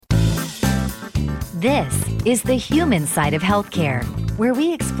This is the human side of healthcare, where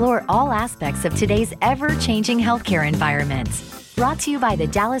we explore all aspects of today's ever-changing healthcare environment. Brought to you by the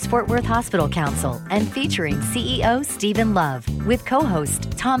Dallas-Fort Worth Hospital Council and featuring CEO Stephen Love with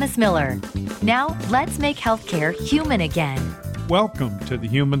co-host Thomas Miller. Now, let's make healthcare human again. Welcome to the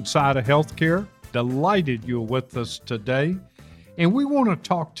human side of healthcare. Delighted you're with us today. And we want to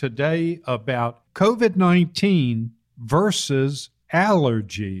talk today about COVID-19 versus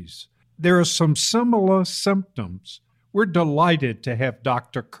allergies. There are some similar symptoms. We're delighted to have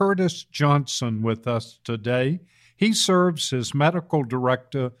Dr. Curtis Johnson with us today. He serves as Medical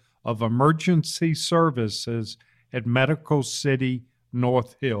Director of Emergency Services at Medical City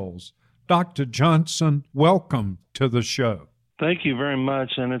North Hills. Dr. Johnson, welcome to the show. Thank you very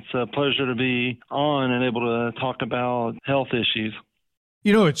much, and it's a pleasure to be on and able to talk about health issues.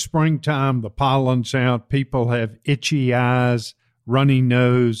 You know, it's springtime, the pollen's out, people have itchy eyes, runny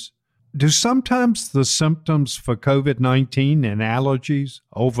nose. Do sometimes the symptoms for COVID-19 and allergies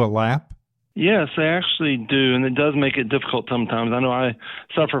overlap? Yes, they actually do, and it does make it difficult sometimes. I know I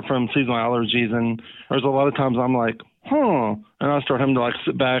suffer from seasonal allergies, and there's a lot of times I'm like, and I start having to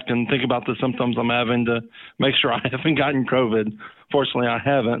sit back and think about the symptoms I'm having to make sure I haven't gotten COVID. Fortunately, I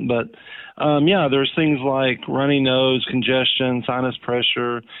haven't, but there's things like runny nose, congestion, sinus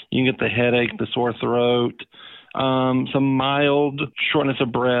pressure. You can get the headache, the sore throat, some mild shortness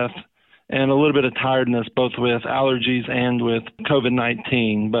of breath, and a little bit of tiredness, both with allergies and with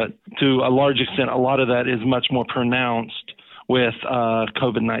COVID-19. But to a large extent, a lot of that is much more pronounced with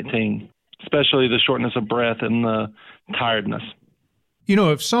COVID-19, especially the shortness of breath and the tiredness. You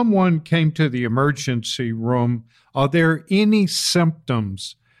know, if someone came to the emergency room, are there any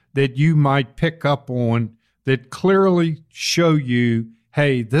symptoms that you might pick up on that clearly show you,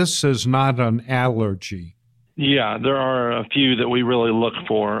 hey, this is not an allergy? Yeah, there are a few that we really look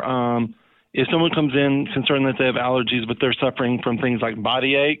for. If someone comes in concerned that they have allergies, but they're suffering from things like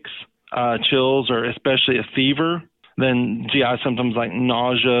body aches, chills, or especially a fever, then GI symptoms like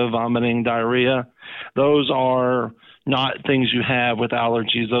nausea, vomiting, diarrhea, those are not things you have with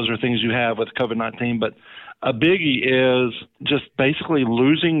allergies. Those are things you have with COVID-19. But a biggie is just basically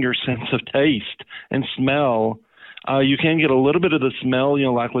losing your sense of taste and smell. You can get a little bit of the smell,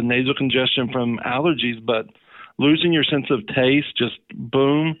 like with nasal congestion from allergies, but losing your sense of taste, just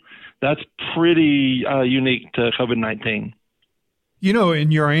boom, that's pretty unique to COVID-19. You know,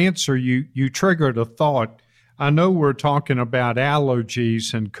 in your answer, you triggered a thought. I know we're talking about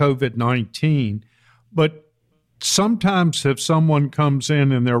allergies and COVID-19, but sometimes if someone comes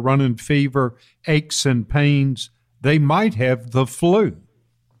in and they're running fever, aches and pains, they might have the flu.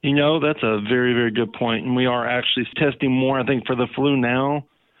 That's a very, very good point. And we are actually testing more, I think, for the flu now.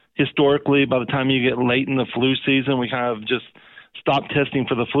 Historically, by the time you get late in the flu season, we kind of just stop testing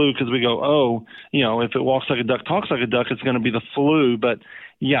for the flu because we go, if it walks like a duck, talks like a duck, it's going to be the flu. But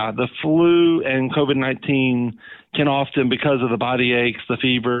yeah, the flu and COVID-19 can often, because of the body aches, the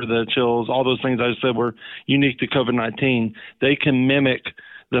fever, the chills, all those things I said were unique to COVID-19, they can mimic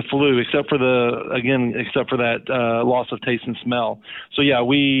the flu, except for that loss of taste and smell. So yeah,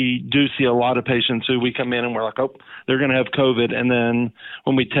 we do see a lot of patients who we come in and we're like, oh, they're going to have COVID. And then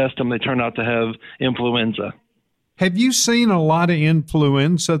when we test them, they turn out to have influenza. Have you seen a lot of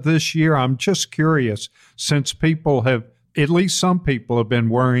influenza this year? I'm just curious, since at least some people have been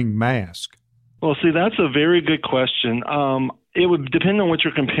wearing masks. Well, see, that's a very good question. It would depend on what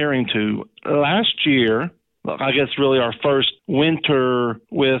you're comparing to. Last year, I guess really our first winter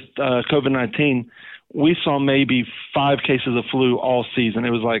with COVID-19, we saw maybe 5 cases of flu all season.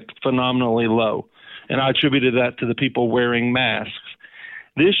 It was phenomenally low. And I attributed that to the people wearing masks.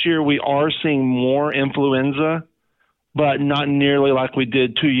 This year, we are seeing more influenza, but not nearly like we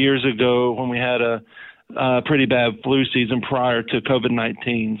did 2 years ago when we had a pretty bad flu season prior to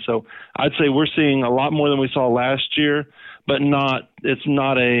COVID-19. So I'd say we're seeing a lot more than we saw last year, but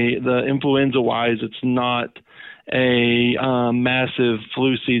the influenza-wise, it's not a massive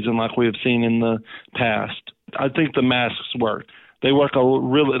flu season like we have seen in the past. I think the masks work. They work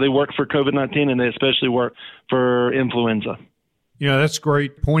for COVID-19, and they especially work for influenza. That's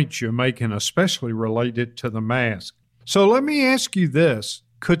great points you're making, especially related to the mask. So let me ask you this.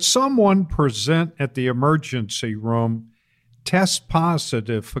 Could someone present at the emergency room, test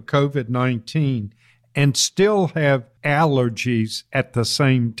positive for COVID-19, and still have allergies at the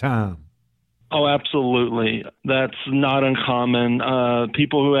same time? Oh, absolutely. That's not uncommon.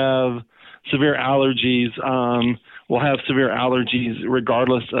 People who have severe allergies will have severe allergies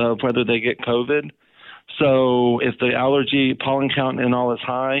regardless of whether they get COVID. So if the allergy pollen count and all is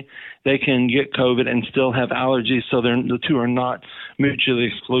high, they can get COVID and still have allergies. So the two are not mutually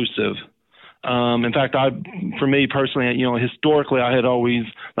exclusive. In fact, for me personally, historically, I had always,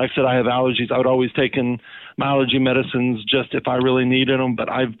 like I said, I have allergies. I would always taken my allergy medicines just if I really needed them, but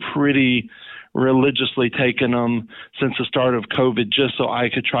I've pretty religiously taken them since the start of COVID just so I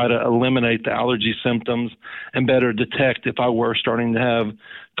could try to eliminate the allergy symptoms and better detect if I were starting to have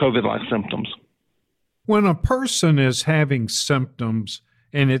COVID-like symptoms. When a person is having symptoms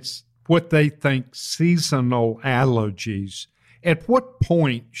and it's what they think seasonal allergies, at what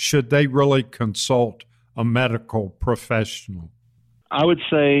point should they really consult a medical professional? I would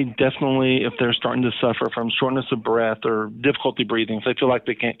say definitely if they're starting to suffer from shortness of breath or difficulty breathing, if they feel like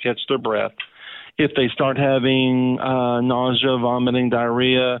they can't catch their breath, if they start having nausea, vomiting,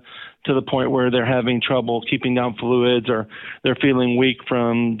 diarrhea to the point where they're having trouble keeping down fluids or they're feeling weak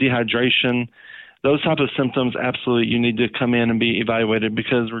from dehydration, those type of symptoms, absolutely, you need to come in and be evaluated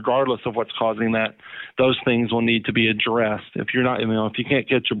because regardless of what's causing that, those things will need to be addressed. If you're not, if you can't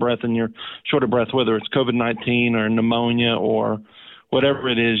get your breath and you're short of breath, whether it's COVID-19 or pneumonia or whatever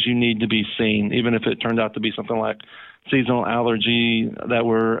it is, you need to be seen, even if it turned out to be something like seasonal allergy that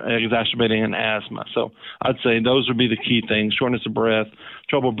were exacerbating an asthma. So I'd say those would be the key things: shortness of breath,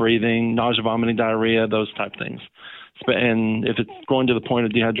 trouble breathing, nausea, vomiting, diarrhea, those type things. And if it's going to the point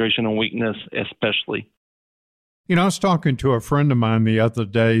of dehydration and weakness, especially. I was talking to a friend of mine the other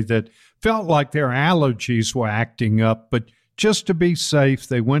day that felt like their allergies were acting up, but just to be safe,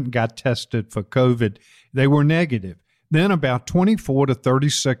 they went and got tested for COVID. They were negative. Then about 24 to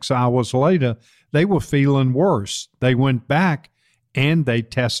 36 hours later, they were feeling worse. They went back and they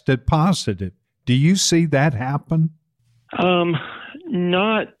tested positive. Do you see that happen?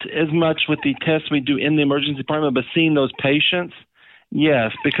 Not as much with the tests we do in the emergency department, but seeing those patients,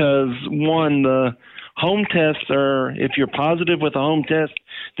 yes, because one, the home tests are, if you're positive with a home test,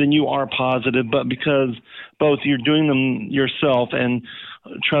 then you are positive. But because both you're doing them yourself and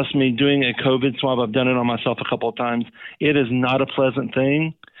trust me, doing a COVID swab, I've done it on myself a couple of times, it is not a pleasant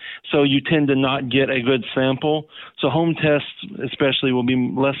thing. So you tend to not get a good sample. So home tests especially will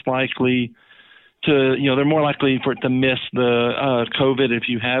be less likely to, they're more likely for it to miss the COVID if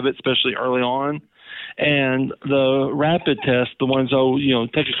you have it, especially early on. And the rapid tests, the ones,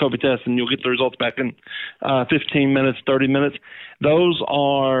 take a COVID test and you'll get the results back in 15 minutes, 30 minutes. Those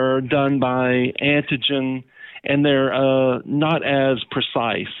are done by antigen, and they're not as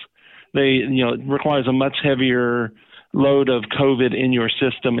precise. It requires a much heavier load of COVID in your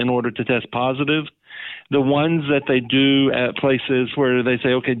system in order to test positive. The ones that they do at places where they say,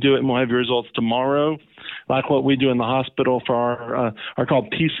 okay, do it and we'll have your results tomorrow, like what we do in the hospital for are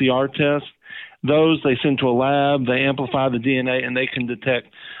called PCR tests. Those they send to a lab, they amplify the DNA, and they can detect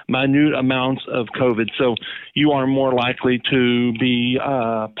minute amounts of COVID. So you are more likely to be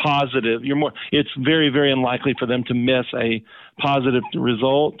positive. It's very, very unlikely for them to miss a positive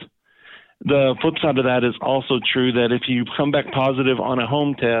result. The flip side of that is also true that if you come back positive on a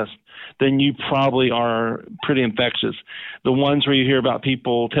home test, then you probably are pretty infectious. The ones where you hear about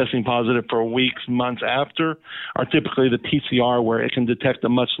people testing positive for weeks, months after are typically the PCR, where it can detect a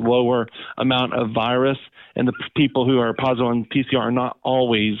much lower amount of virus. And the people who are positive on PCR are not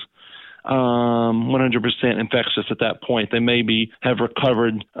always 100% infectious at that point. They maybe have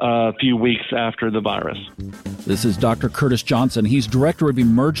recovered a few weeks after the virus. This is Dr. Curtis Johnson. He's Director of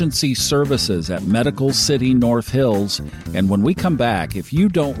Emergency Services at Medical City North Hills. And when we come back, if you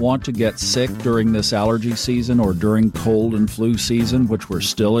don't want to get sick during this allergy season or during cold and flu season, which we're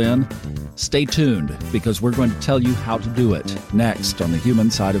still in, stay tuned because we're going to tell you how to do it next on the human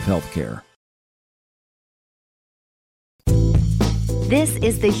side of healthcare. This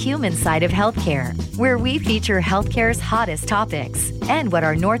is the human side of healthcare, where we feature healthcare's hottest topics and what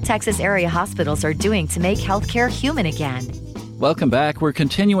our North Texas area hospitals are doing to make healthcare human again. Welcome back. We're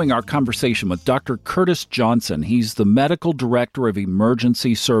continuing our conversation with Dr. Curtis Johnson. He's the Medical Director of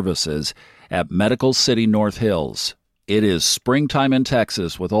Emergency Services at Medical City North Hills. It is springtime in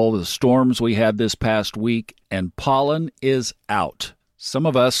Texas with all the storms we had this past week, and pollen is out. Some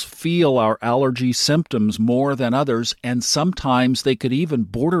of us feel our allergy symptoms more than others, and sometimes they could even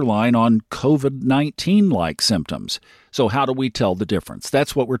borderline on COVID-19-like symptoms. So how do we tell the difference?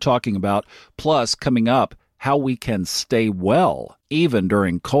 That's what we're talking about. Plus, coming up, how we can stay well, even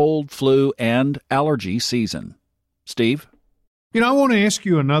during cold, flu, and allergy season. Steve? I want to ask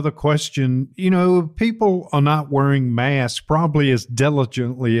you another question. People are not wearing masks probably as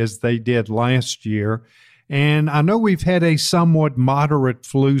diligently as they did last year. And I know we've had a somewhat moderate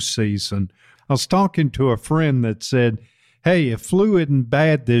flu season. I was talking to a friend that said, hey, if flu isn't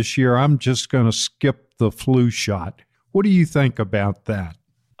bad this year, I'm just going to skip the flu shot. What do you think about that?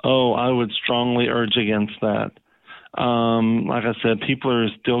 Oh, I would strongly urge against that. Like I said, people are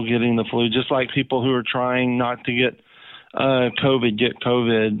still getting the flu, just like people who are trying not to get COVID get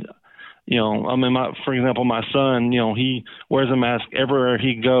COVID. For example, my son, he wears a mask everywhere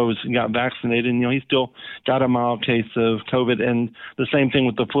he goes. He got vaccinated, and, he still got a mild case of COVID. And the same thing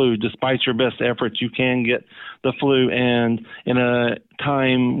with the flu. Despite your best efforts, you can get the flu. And in a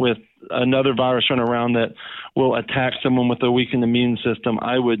time with another virus running around that will attack someone with a weakened immune system,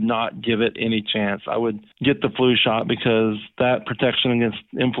 I would not give it any chance. I would get the flu shot because that protection against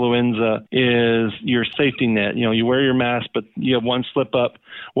influenza is your safety net. You wear your mask, but you have one slip up.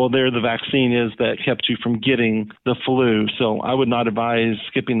 Well, there the vaccine is that kept you from getting the flu. So I would not advise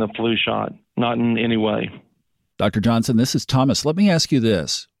skipping the flu shot, not in any way. Dr. Johnson, this is Thomas. Let me ask you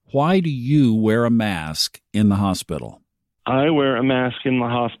this. Why do you wear a mask in the hospital? I wear a mask in the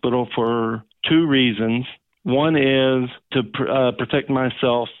hospital for two reasons. One is to protect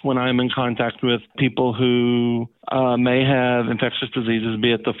myself when I'm in contact with people who may have infectious diseases,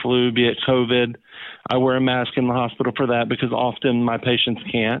 be it the flu, be it COVID. I wear a mask in the hospital for that because often my patients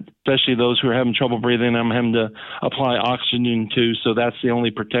can't, especially those who are having trouble breathing. I'm having to apply oxygen to, so that's the only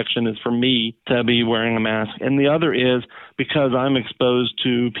protection is for me to be wearing a mask. And the other is because I'm exposed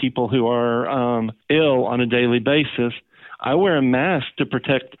to people who are ill on a daily basis. I wear a mask to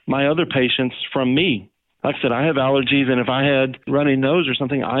protect my other patients from me. Like I said, I have allergies, and if I had runny nose or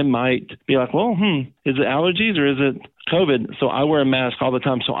something, I might be like, well, is it allergies or is it COVID? So I wear a mask all the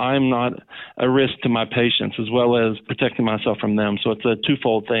time, so I'm not a risk to my patients as well as protecting myself from them. So it's a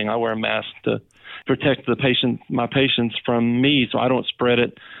twofold thing. I wear a mask to protect my patients from me, so I don't spread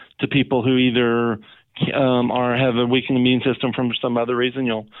it to people who either or have a weakened immune system from some other reason,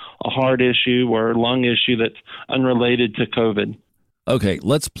 a heart issue or lung issue that's unrelated to COVID. Okay,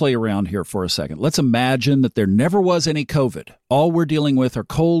 let's play around here for a second. Let's imagine that there never was any COVID. All we're dealing with are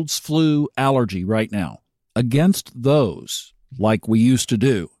colds, flu, allergy right now. Against those, like we used to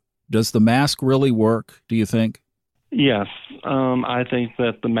do, does the mask really work, do you think? Yes, I think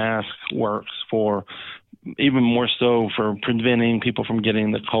that the mask works for even more so for preventing people from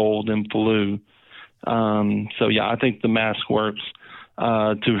getting the cold and flu. I think the mask works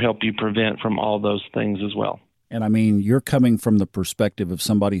to help you prevent from all those things as well. And I mean, you're coming from the perspective of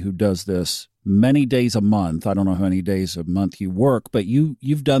somebody who does this many days a month. I don't know how many days a month you work, but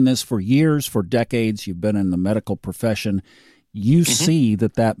you've done this for years, for decades. You've been in the medical profession. You see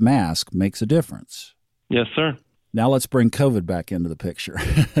that mask makes a difference. Yes, sir. Now let's bring COVID back into the picture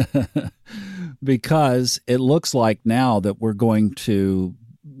because it looks like now that we're going to,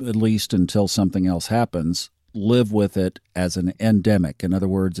 at least until something else happens, live with it as an endemic. In other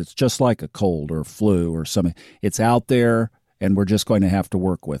words, it's just like a cold or flu or something. It's out there, and we're just going to have to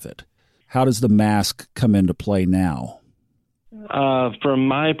work with it. How does the mask come into play now? From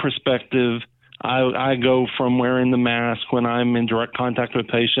my perspective, I go from wearing the mask when I'm in direct contact with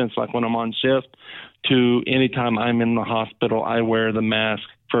patients, like when I'm on shift, to anytime I'm in the hospital, I wear the mask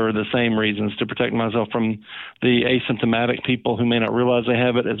for the same reasons, to protect myself from the asymptomatic people who may not realize they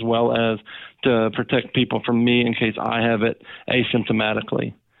have it, as well as to protect people from me in case I have it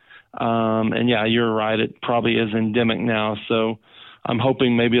asymptomatically. You're right. It probably is endemic now. So I'm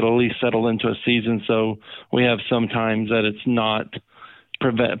hoping maybe it'll at least settle into a season so we have some times that it's not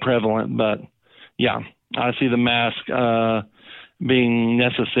prevalent. But, I see the mask being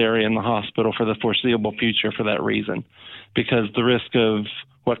necessary in the hospital for the foreseeable future for that reason, because the risk of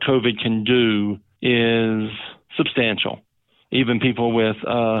what COVID can do is substantial. Even people with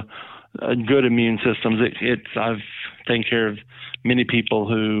good immune systems, I've taken care of many people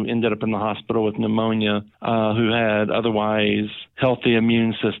who ended up in the hospital with pneumonia who had otherwise healthy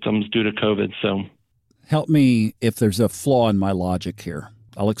immune systems due to COVID. So, help me if there's a flaw in my logic here.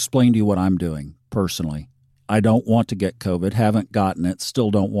 I'll explain to you what I'm doing personally. I don't want to get COVID, haven't gotten it, still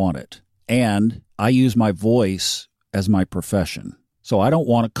don't want it. And I use my voice as my profession. So I don't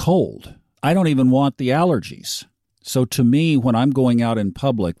want a cold. I don't even want the allergies. So to me, when I'm going out in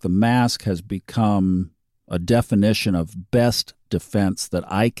public, the mask has become a definition of best defense that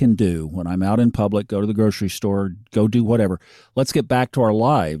I can do when I'm out in public, go to the grocery store, go do whatever. Let's get back to our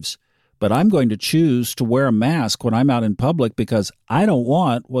lives. But I'm going to choose to wear a mask when I'm out in public because I don't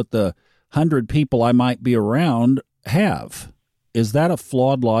want what the 100 people I might be around have. Is that a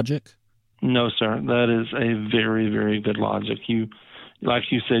flawed logic? No, sir. That is a very, very good logic. Like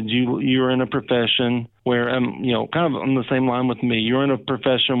you said, you're in a profession where, kind of on the same line with me, you're in a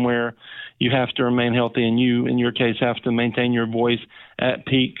profession where you have to remain healthy, and you, in your case, have to maintain your voice at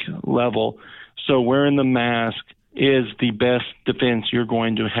peak level. So wearing the mask is the best defense you're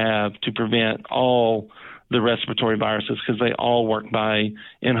going to have to prevent all the respiratory viruses because they all work by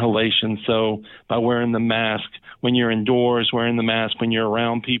inhalation. So by wearing the mask when you're indoors, wearing the mask when you're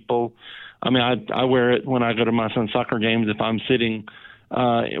around people. I mean, I wear it when I go to my son's soccer games if I'm sitting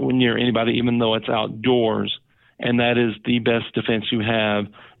near anybody, even though it's outdoors. And that is the best defense you have.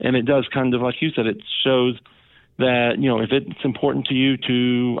 And it does kind of, like you said, it shows that, if it's important to you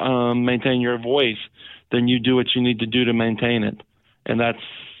to maintain your voice, then you do what you need to do to maintain it. And that's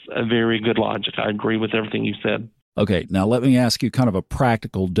a very good logic. I agree with everything you said. Okay, now let me ask you kind of a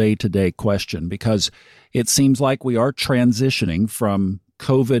practical day-to-day question, because it seems like we are transitioning from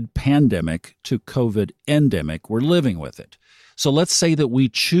COVID pandemic to COVID endemic. We're living with it. So let's say that we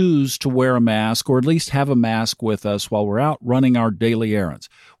choose to wear a mask, or at least have a mask with us while we're out running our daily errands.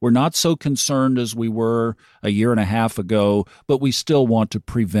 We're not so concerned as we were a year and a half ago, but we still want to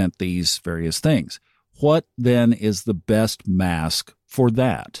prevent these various things. What then is the best mask for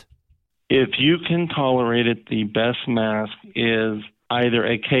that? If you can tolerate it, the best mask is either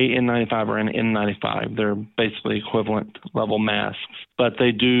a KN95 or an N95. They're basically equivalent level masks, but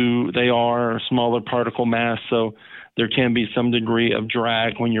they are smaller particle masks, so there can be some degree of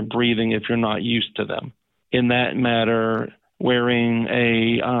drag when you're breathing if you're not used to them. In that matter, wearing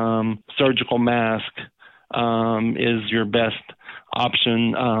a surgical mask is your best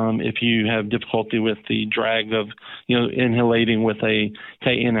option if you have difficulty with the drag of inhalating with a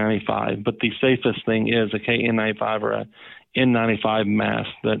KN95. But the safest thing is a KN95 or a N95 mask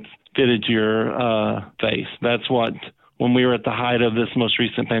that's fitted to your face. That's what, when we were at the height of this most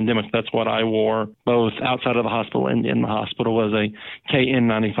recent pandemic, that's what I wore both outside of the hospital and in the hospital, was a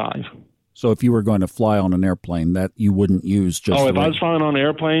KN95. So if you were going to fly on an airplane, that you wouldn't use just... if I was flying on an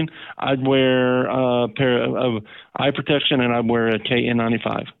airplane, I'd wear a pair of eye protection and I'd wear a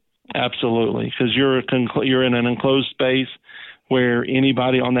KN95. Absolutely, because you're in an enclosed space where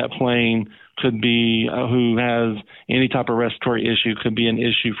anybody on that plane could be, who has any type of respiratory issue, could be an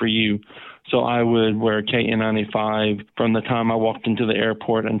issue for you. So I would wear a KN95 from the time I walked into the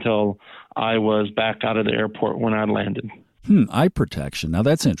airport until I was back out of the airport when I landed. Eye protection. Now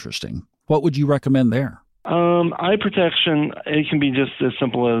that's interesting. What would you recommend there? Eye protection, it can be just as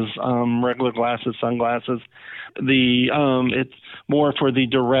simple as regular glasses, sunglasses. It's more for the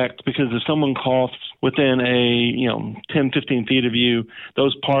direct, because if someone coughs within 10, 15 feet of you,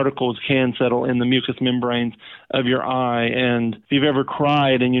 those particles can settle in the mucous membranes of your eye. And if you've ever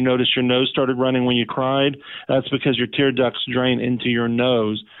cried and you notice your nose started running when you cried, that's because your tear ducts drain into your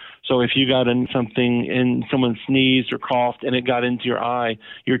nose. So if you got in something and someone sneezed or coughed and it got into your eye,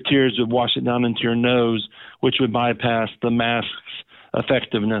 your tears would wash it down into your nose, which would bypass the mask's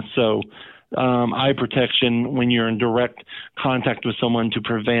effectiveness. So eye protection when you're in direct contact with someone to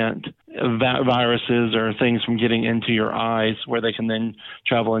prevent viruses or things from getting into your eyes where they can then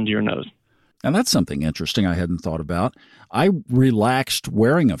travel into your nose. And that's something interesting I hadn't thought about. I relaxed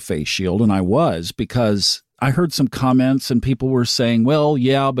wearing a face shield, and I was, because I heard some comments and people were saying, well,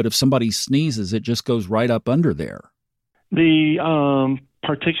 yeah, but if somebody sneezes, it just goes right up under there. The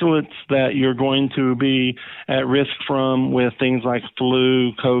particulates that you're going to be at risk from with things like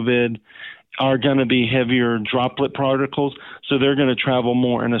flu, COVID, are going to be heavier droplet particles, so they're going to travel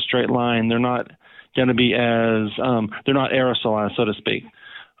more in a straight line. They're not going to be as, they're not aerosolized, so to speak.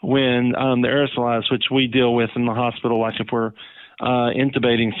 When the aerosolized, which we deal with in the hospital, like if we're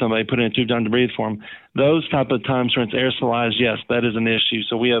intubating somebody, putting a tube down to breathe for them, those type of times when it's aerosolized, yes, that is an issue.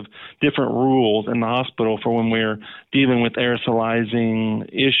 So we have different rules in the hospital for when we're dealing with aerosolizing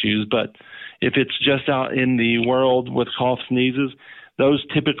issues. But if it's just out in the world with cough, sneezes, those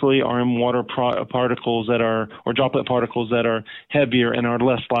typically are in water particles that are, or droplet particles that are heavier and are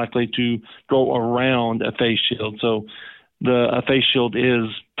less likely to go around a face shield. So a face shield is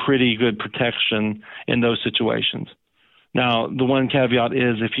pretty good protection in those situations. Now, the one caveat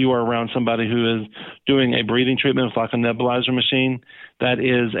is if you are around somebody who is doing a breathing treatment with like a nebulizer machine, that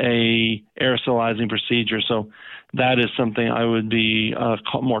is a aerosolizing procedure. So that is something I would be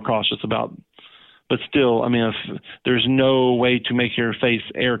more cautious about. But still, I mean, if there's no way to make your face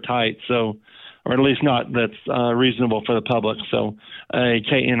airtight, so, or at least not that's reasonable for the public. So a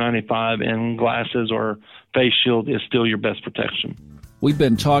KN95 and glasses or face shield is still your best protection. We've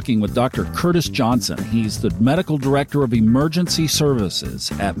been talking with Dr. Curtis Johnson. He's the Medical Director of Emergency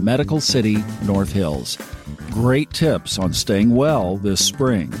Services at Medical City North Hills. Great tips on staying well this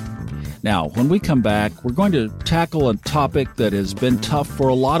spring. Now, when we come back, we're going to tackle a topic that has been tough for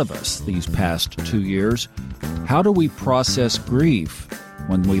a lot of us these past 2 years. How do we process grief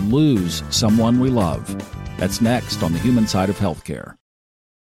when we lose someone we love? That's next on the human side of healthcare.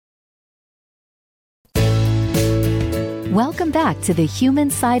 Welcome back to the human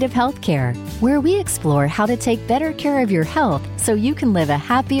side of healthcare, where we explore how to take better care of your health so you can live a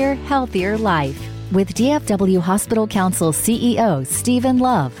happier, healthier life. With DFW Hospital Council CEO Stephen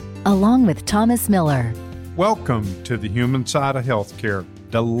Love, along with Thomas Miller. Welcome to the human side of healthcare.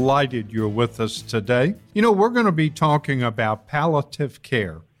 Delighted you're with us today. We're going to be talking about palliative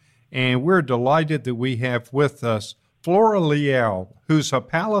care, and we're delighted that we have with us Flora Leal, who's a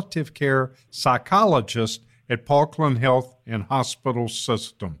palliative care psychologist at Parkland Health and Hospital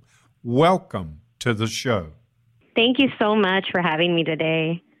System. Welcome to the show. Thank you so much for having me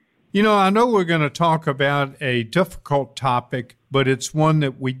today. I know we're going to talk about a difficult topic, but it's one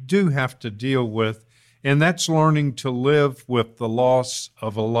that we do have to deal with, and that's learning to live with the loss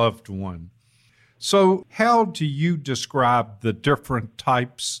of a loved one. So how do you describe the different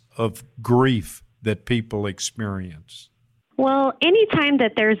types of grief that people experience? Well, anytime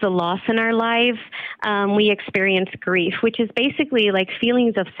that there's a loss in our lives, we experience grief, which is basically like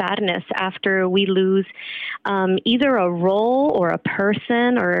feelings of sadness after we lose either a role or a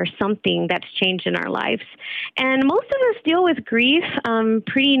person or something that's changed in our lives. And most of us deal with grief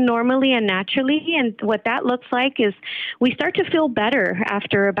pretty normally and naturally. And what that looks like is we start to feel better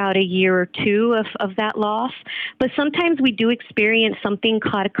after about a year or two of that loss. But sometimes we do experience something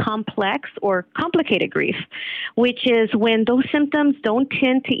called complex or complicated grief, which is when those symptoms don't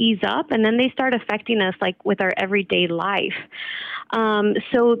tend to ease up and then they start affecting us like with our everyday life.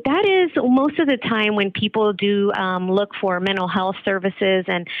 So that is most of the time when people do look for mental health services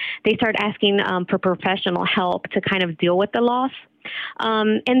and they start asking for professional help to kind of deal with the loss.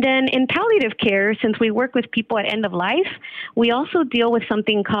 And then in palliative care, since we work with people at end of life, we also deal with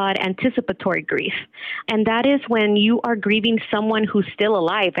something called anticipatory grief. And that is when you are grieving someone who's still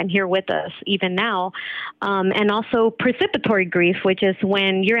alive and here with us even now. And also precipitory grief, which is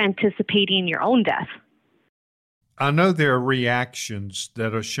when you're anticipating your own death. I know there are reactions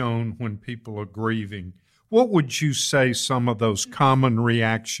that are shown when people are grieving. What would you say some of those common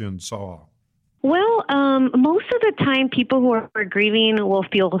reactions are? Well, most of the time, people who are grieving will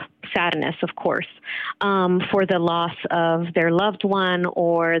feel sadness, of course, for the loss of their loved one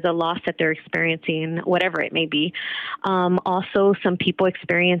or the loss that they're experiencing, whatever it may be. Also, some people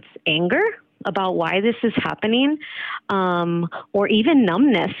experience anger about why this is happening, or even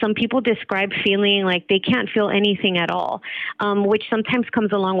numbness. Some people describe feeling like they can't feel anything at all, which sometimes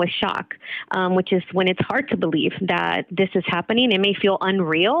comes along with shock, which is when it's hard to believe that this is happening. It may feel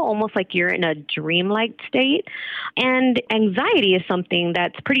unreal, almost like you're in a dreamlike state. And anxiety is something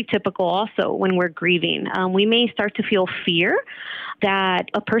that's pretty typical also when we're grieving. We may start to feel fear that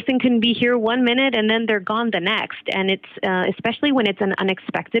a person can be here 1 minute and then they're gone the next. And it's especially when it's an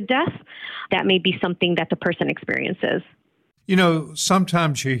unexpected death, that may be something that the person experiences.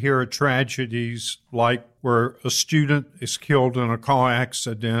 Sometimes you hear of tragedies like where a student is killed in a car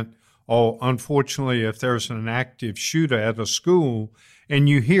accident, or unfortunately, if there's an active shooter at a school, and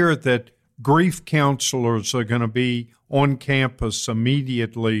you hear that grief counselors are going to be on campus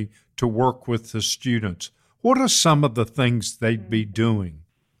immediately to work with the students. What are some of the things they'd be doing?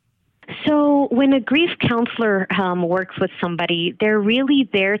 So when a grief counselor works with somebody, they're really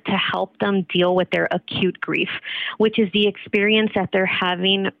there to help them deal with their acute grief, which is the experience that they're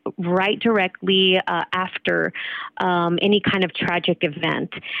having right directly after any kind of tragic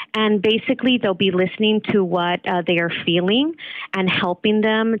event. And basically, they'll be listening to what they are feeling and helping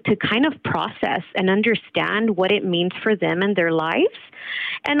them to kind of process and understand what it means for them and their lives.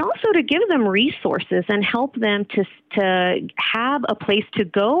 And also to give them resources and help them to have a place to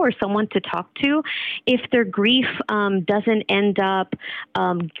go or someone to talk to if their grief doesn't end up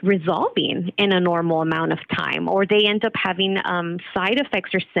resolving in a normal amount of time, or they end up having side effects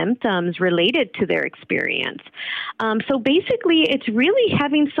or symptoms related to their experience. So basically, it's really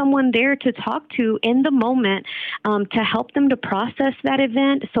having someone there to talk to in the moment to help them to process that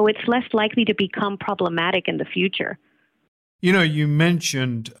event so it's less likely to become problematic in the future. You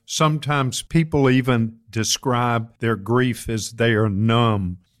mentioned sometimes people even describe their grief as they are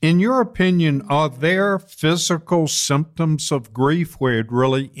numb. In your opinion, are there physical symptoms of grief where it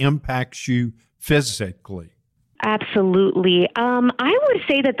really impacts you physically? Absolutely. I would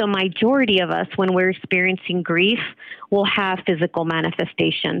say that the majority of us, when we're experiencing grief, will have physical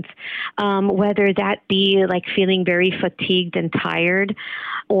manifestations, whether that be like feeling very fatigued and tired,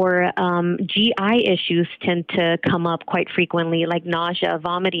 or GI issues tend to come up quite frequently, like nausea,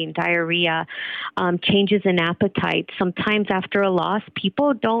 vomiting, diarrhea, changes in appetite. Sometimes after a loss,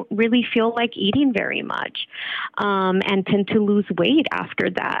 people don't really feel like eating very much and tend to lose weight after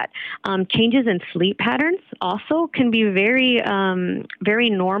that. Changes in sleep patterns also can be very, very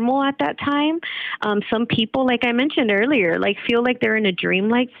normal at that time. Some people, like I mentioned earlier, like feel like they're in a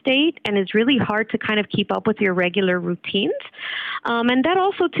dreamlike state, and it's really hard to kind of keep up with your regular routines. And that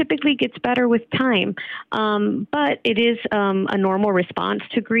also typically gets better with time. But it is a normal response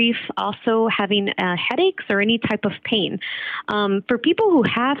to grief. Also having headaches or any type of pain. For people who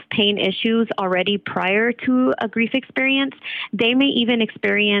have pain issues already prior to a grief experience, they may even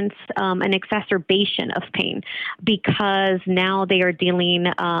experience an exacerbation of pain because now they are dealing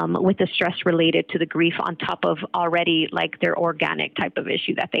with the stress related to the grief on top of already like their organic type of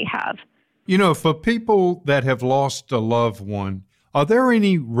issue that they have. You know, for people that have lost a loved one, are there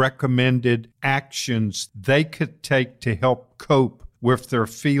any recommended actions they could take to help cope with their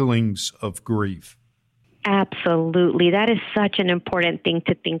feelings of grief? Absolutely. That is such an important thing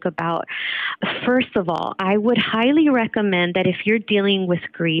to think about. First of all, I would highly recommend that if you're dealing with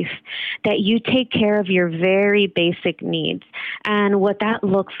grief, that you take care of your very basic needs. And what that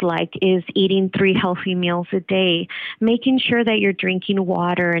looks like is eating 3 healthy meals a day, making sure that you're drinking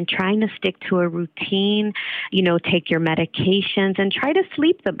water and trying to stick to a routine, take your medications and try to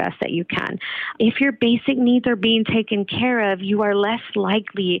sleep the best that you can. If your basic needs are being taken care of, you are less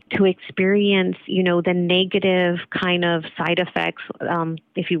likely to experience, the negative kind of side effects,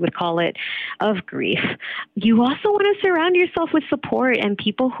 if you would call it, of grief. You also want to surround yourself with support and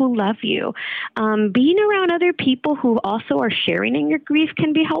people who love you. Being around other people who also are sharing in your grief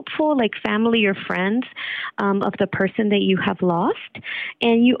can be helpful, like family or friends of the person that you have lost.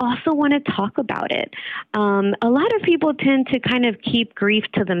 And you also want to talk about it. A lot of people tend to kind of keep grief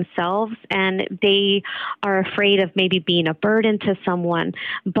to themselves, and they are afraid of maybe being a burden to someone.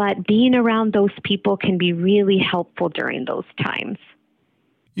 But being around those people can be really helpful during those times.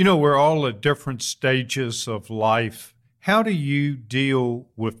 We're all at different stages of life. How do you deal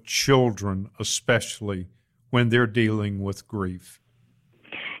with children, especially when they're dealing with grief?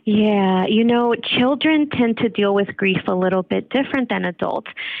 Yeah, children tend to deal with grief a little bit different than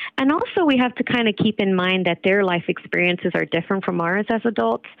adults. And also we have to kind of keep in mind that their life experiences are different from ours as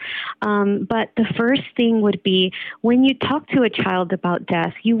adults. But the first thing would be when you talk to a child about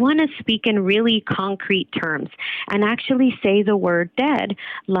death, you want to speak in really concrete terms and actually say the word dead,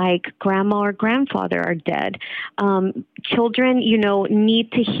 like grandma or grandfather are dead. Children,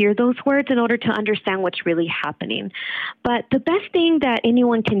 need to hear those words in order to understand what's really happening. But the best thing that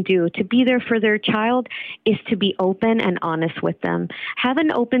anyone can do to be there for their child is to be open and honest with them. Have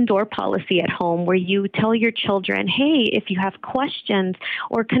an open door policy at home where you tell your children, hey, if you have questions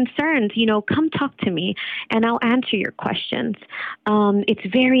or concerns, come talk to me and I'll answer your questions.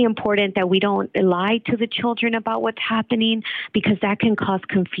 It's very important that we don't lie to the children about what's happening because that can cause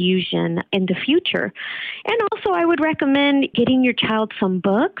confusion in the future. And also I would recommend getting your child some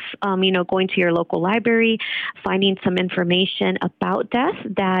books, going to your local library, finding some information about death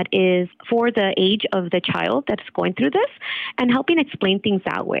that is for the age of the child that's going through this and helping explain things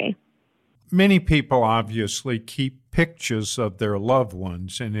that way. Many people obviously keep pictures of their loved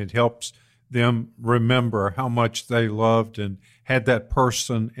ones, and it helps them remember how much they loved and had that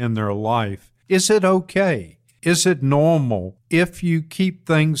person in their life. Is it okay? Is it normal if you keep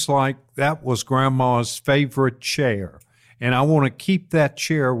things like that was grandma's favorite chair, and I want to keep that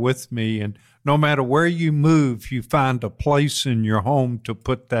chair with me, and no matter where you move, you find a place in your home to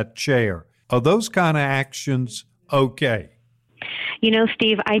put that chair? Are those kind of actions okay?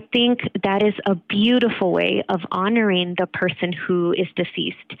 Steve, I think that is a beautiful way of honoring the person who is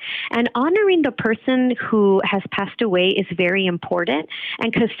deceased. And honoring the person who has passed away is very important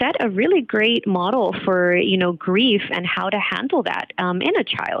and could set a really great model for, grief and how to handle that in a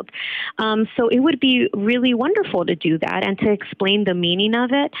child. So it would be really wonderful to do that and to explain the meaning of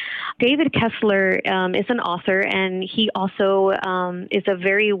it. David Kessler is an author, and he also is a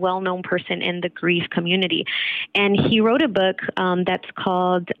very well-known person in the grief community. And he wrote a book that's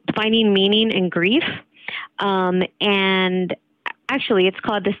called Finding Meaning in Grief. And actually, it's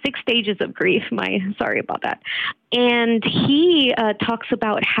called The 6 Stages of Grief. Sorry about that. And he talks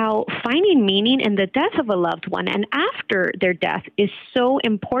about how finding meaning in the death of a loved one and after their death is so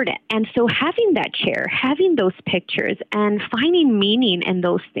important. And so having that chair, having those pictures, and finding meaning in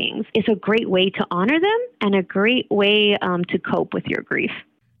those things is a great way to honor them and a great way to cope with your grief.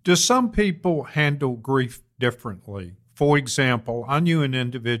 Do some people handle grief differently? For example, I knew an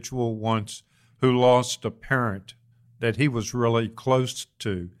individual once who lost a parent that he was really close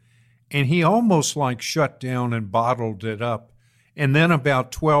to. And he almost like shut down and bottled it up. And then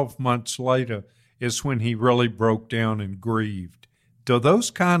about 12 months later is when he really broke down and grieved. Do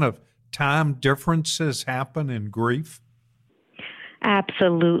those kind of time differences happen in grief?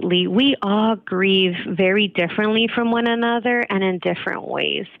 Absolutely. We all grieve very differently from one another and in different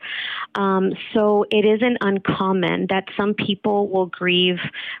ways. So it isn't uncommon that some people will grieve,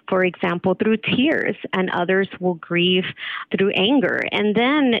 for example, through tears, and others will grieve through anger. And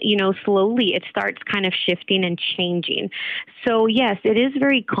then, slowly it starts kind of shifting and changing. So yes, it is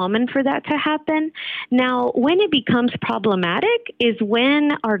very common for that to happen. Now, when it becomes problematic is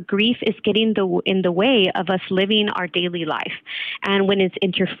when our grief is getting in the way of us living our daily life. And when it's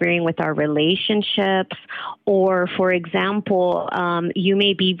interfering with our relationships, or, for example, you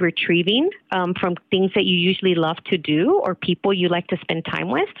may be retrieving from things that you usually love to do or people you like to spend time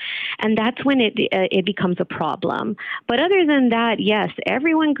with, and that's when it becomes a problem. But other than that, yes,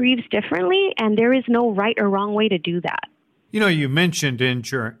 everyone grieves differently, and there is no right or wrong way to do that. You mentioned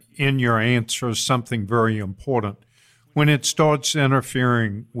in your answer something very important. When it starts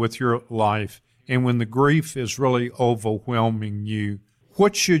interfering with your life, and when the grief is really overwhelming you,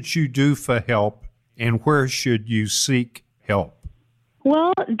 what should you do for help, and where should you seek help?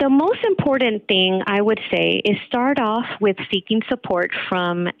 Well, the most important thing I would say is start off with seeking support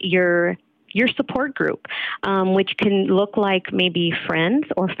from your support group, which can look like maybe friends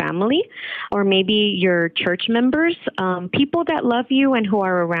or family, or maybe your church members, people that love you and who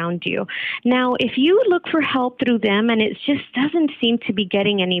are around you. Now, if you look for help through them and it just doesn't seem to be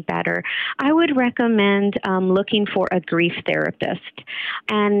getting any better, I would recommend looking for a grief therapist.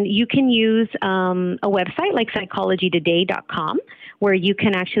 And you can use a website like psychologytoday.com, where you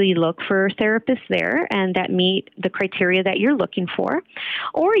can actually look for therapists there and that meet the criteria that you're looking for.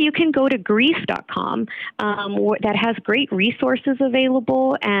 Or you can go to grief.com that has great resources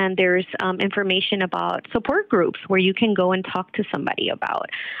available, and there's information about support groups where you can go and talk to somebody about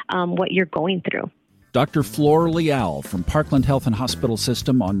what you're going through. Dr. Flor Leal from Parkland Health and Hospital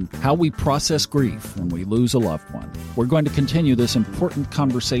System on how we process grief when we lose a loved one. We're going to continue this important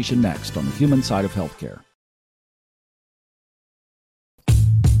conversation next on the human side of healthcare.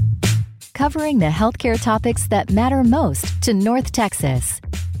 Covering the healthcare topics that matter most to North Texas.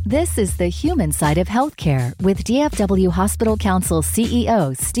 This is the human side of healthcare with DFW Hospital Council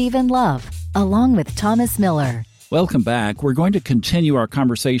CEO Stephen Love, along with Thomas Miller. Welcome back. We're going to continue our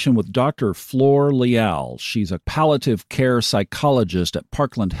conversation with Dr. Flor Leal. She's a palliative care psychologist at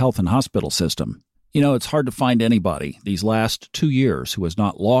Parkland Health and Hospital System. It's hard to find anybody these last 2 years who has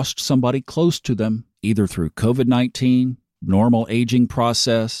not lost somebody close to them, either through COVID-19, normal aging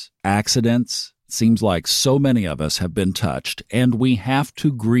process, accidents. It seems like so many of us have been touched, and we have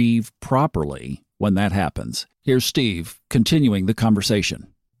to grieve properly when that happens. Here's Steve continuing the conversation.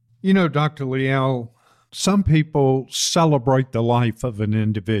 Dr. Leal, some people celebrate the life of an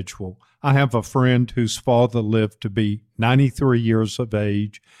individual. I have a friend whose father lived to be 93 years of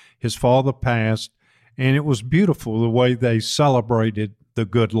age. His father passed, and it was beautiful the way they celebrated the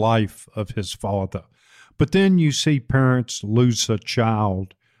good life of his father. But then you see parents lose a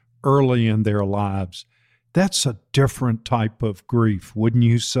child early in their lives. That's a different type of grief, wouldn't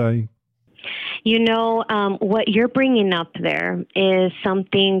you say? What you're bringing up there is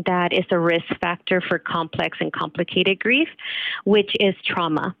something that is a risk factor for complex and complicated grief, which is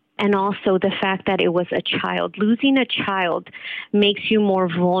trauma. And also the fact that it was a child. Losing a child makes you more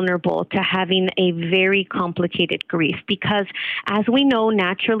vulnerable to having a very complicated grief because, as we know,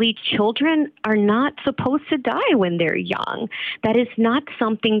 naturally, children are not supposed to die when they're young. That is not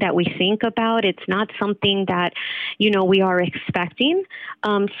something that we think about. It's not something that, we are expecting.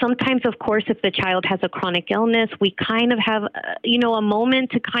 Sometimes, of course, if the child has a chronic illness, we kind of have, a moment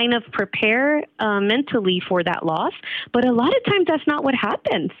to kind of prepare mentally for that loss. But a lot of times that's not what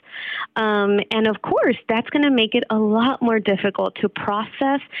happens. And of course, that's going to make it a lot more difficult to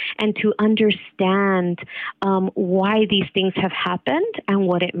process and to understand why these things have happened and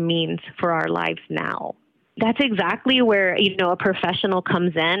what it means for our lives now. That's exactly where, a professional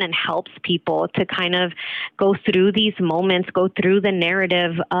comes in and helps people to kind of go through these moments, go through the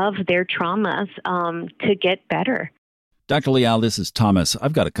narrative of their traumas to get better. Dr. Leal, this is Thomas.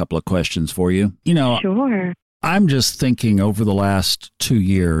 I've got a couple of questions for you. Sure. I'm just thinking over the last 2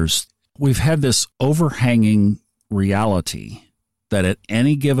 years, we've had this overhanging reality that at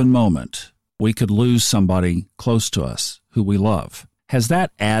any given moment, we could lose somebody close to us who we love. Has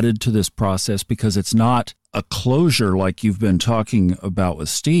that added to this process? Because it's not a closure like you've been talking about with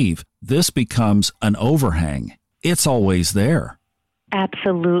Steve. This becomes an overhang. It's always there.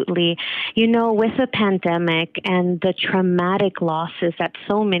 Absolutely. With the pandemic and the traumatic losses that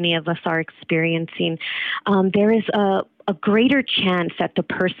so many of us are experiencing, there is a greater chance that the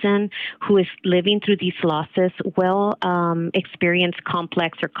person who is living through these losses will experience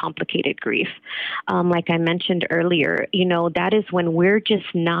complex or complicated grief. Like I mentioned earlier, that is when we're just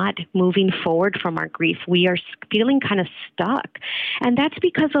not moving forward from our grief. We are feeling kind of stuck. And that's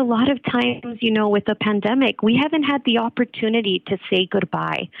because a lot of times, with the pandemic, we haven't had the opportunity to say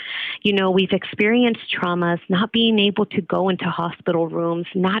goodbye. We've experienced traumas, not being able to go into hospital rooms,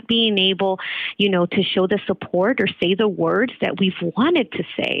 not being able, to show the support or say the words that we've wanted to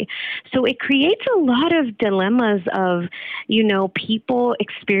say. So it creates a lot of dilemmas of, people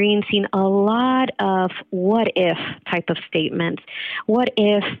experiencing a lot of what if type of statements. What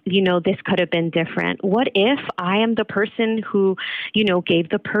if, this could have been different? What if I am the person who, gave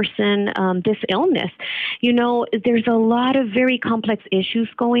the person this illness? There's a lot of very complex issues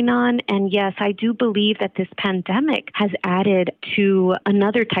going on. And yes, I do believe that this pandemic has added to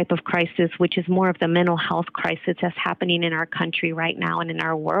another type of crisis, which is more of the mental health crisis that's happening in our country right now and in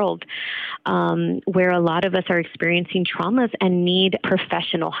our world, where a lot of us are experiencing traumas and need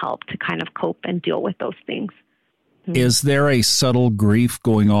professional help to kind of cope and deal with those things. Is there a subtle grief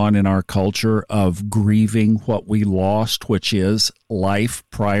going on in our culture of grieving what we lost, which is life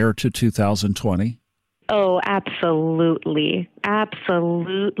prior to 2020? Oh, absolutely.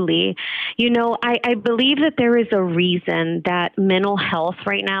 Absolutely. I believe that there is a reason that mental health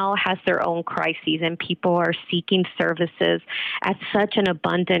right now has their own crises and people are seeking services at such an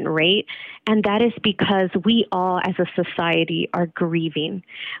abundant rate. And that is because we all as a society are grieving.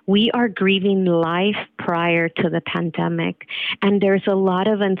 We are grieving life prior to the pandemic. And there's a lot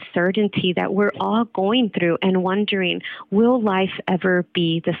of uncertainty that we're all going through and wondering, will life ever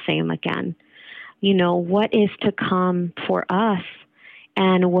be the same again? What is to come for us?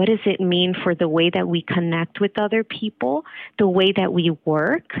 And what does it mean for the way that we connect with other people, the way that we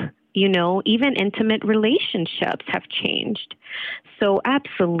work? Even intimate relationships have changed. So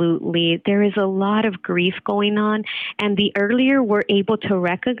absolutely, there is a lot of grief going on. And the earlier we're able to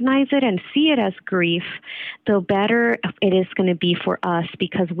recognize it and see it as grief, the better it is going to be for us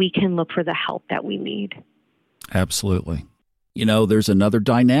because we can look for the help that we need. Absolutely. There's another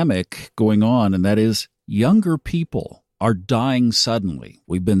dynamic going on, and that is younger people are dying suddenly.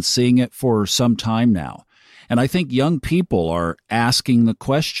 We've been seeing it for some time now. And I think young people are asking the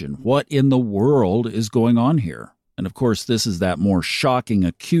question, what in the world is going on here? And of course, this is that more shocking,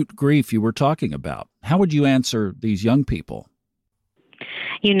 acute grief you were talking about. How would you answer these young people?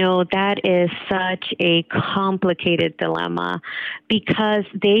 That is such a complicated dilemma because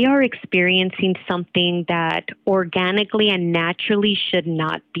they are experiencing something that organically and naturally should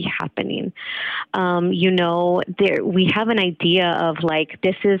not be happening. We have an idea of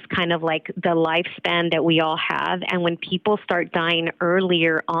this is kind of like the lifespan that we all have. And when people start dying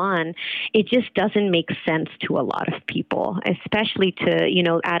earlier on, it just doesn't make sense to a lot of people, especially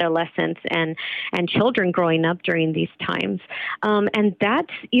to, adolescents and children growing up during these times. And that's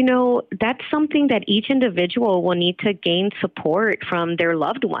something that each individual will need to gain support from their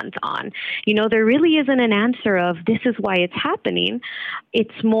loved ones on. There really isn't an answer of this is why it's happening.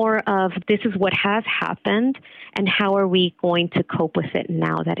 It's more of this is what has happened and how are we going to cope with it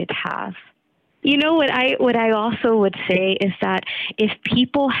now that it has. What I also would say is that if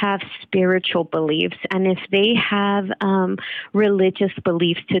people have spiritual beliefs and if they have religious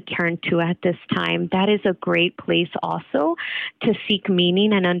beliefs to turn to at this time, that is a great place also to seek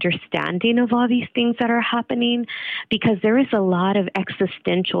meaning and understanding of all these things that are happening, because there is a lot of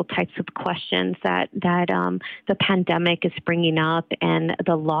existential types of questions that the pandemic is bringing up, and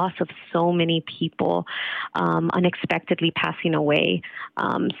the loss of so many people unexpectedly passing away.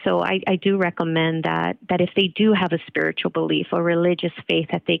 So I do recommend that if they do have a spiritual belief or religious faith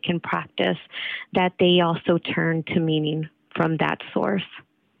that they can practice, that they also turn to meaning from that source.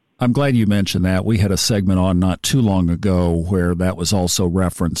 I'm glad you mentioned that. We had a segment on not too long ago where that was also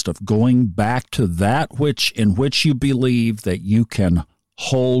referenced, of going back to that in which you believe that you can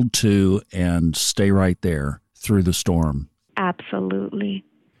hold to and stay right there through the storm. Absolutely.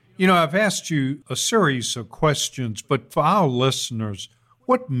 I've asked you a series of questions, but for our listeners,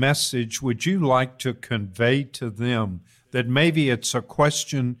 what message would you like to convey to them that maybe it's a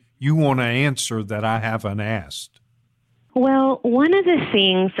question you want to answer that I haven't asked? Well, one of the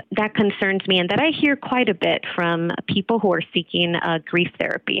things that concerns me and that I hear quite a bit from people who are seeking grief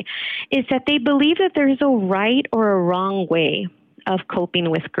therapy is that they believe that there's a right or a wrong way of coping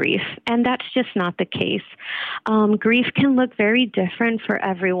with grief, and that's just not the case. Grief can look very different for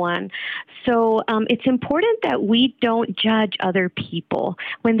everyone. So it's important that we don't judge other people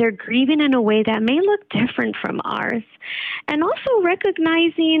when they're grieving in a way that may look different from ours. And also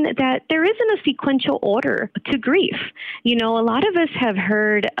recognizing that there isn't a sequential order to grief. You know, a lot of us have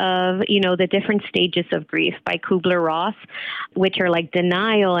heard of, the different stages of grief by Kubler-Ross, which are like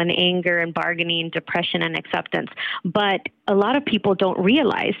denial and anger and bargaining, depression and acceptance. But a lot of people don't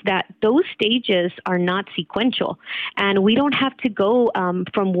realize that those stages are not sequential, and we don't have to go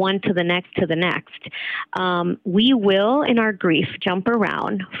from one to the next to the next. We will, in our grief, jump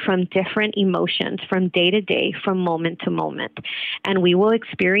around from different emotions, from day to day, from moment to moment, and we will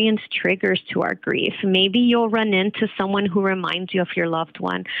experience triggers to our grief. Maybe you'll run into someone who reminds you of your loved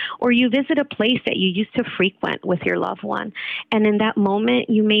one, or you visit a place that you used to frequent with your loved one, and in that moment,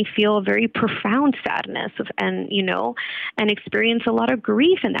 you may feel a very profound sadness and experience a lot of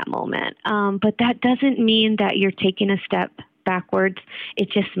grief in that moment. But that doesn't mean that you're taking a step backwards.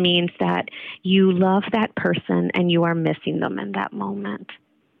 It just means that you love that person and you are missing them in that moment.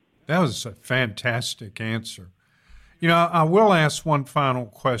 That was a fantastic answer. I will ask one final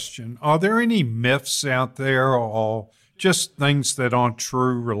question. Are there any myths out there or just things that aren't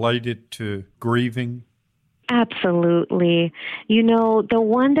true related to grieving? Absolutely. The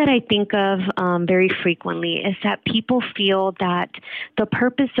one that I think of very frequently is that people feel that the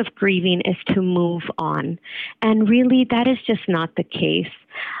purpose of grieving is to move on. And really, that is just not the case.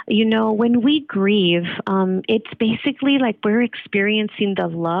 When we grieve, it's basically like we're experiencing the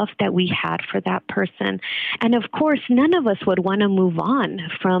love that we had for that person. And of course, none of us would want to move on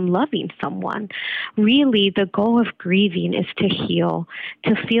from loving someone. Really, the goal of grieving is to heal,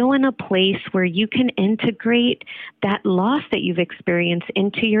 to feel in a place where you can integrate that loss that you've experienced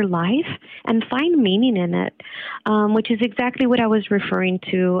into your life and find meaning in it, which is exactly what I was referring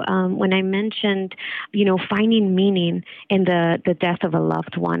to when I mentioned, finding meaning in the death of a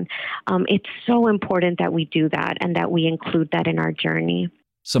loved one. It's so important that we do that and that we include that in our journey.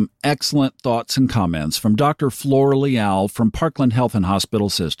 Some excellent thoughts and comments from Dr. Flora Leal from Parkland Health and Hospital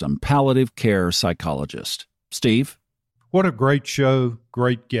System, palliative care psychologist. Steve? What a great show,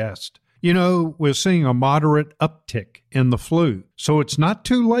 great guest. We're seeing a moderate uptick in the flu, so it's not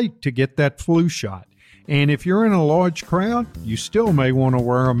too late to get that flu shot. And if you're in a large crowd, you still may want to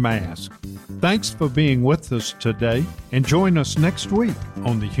wear a mask. Thanks for being with us today, and join us next week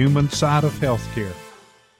on The Human Side of Healthcare.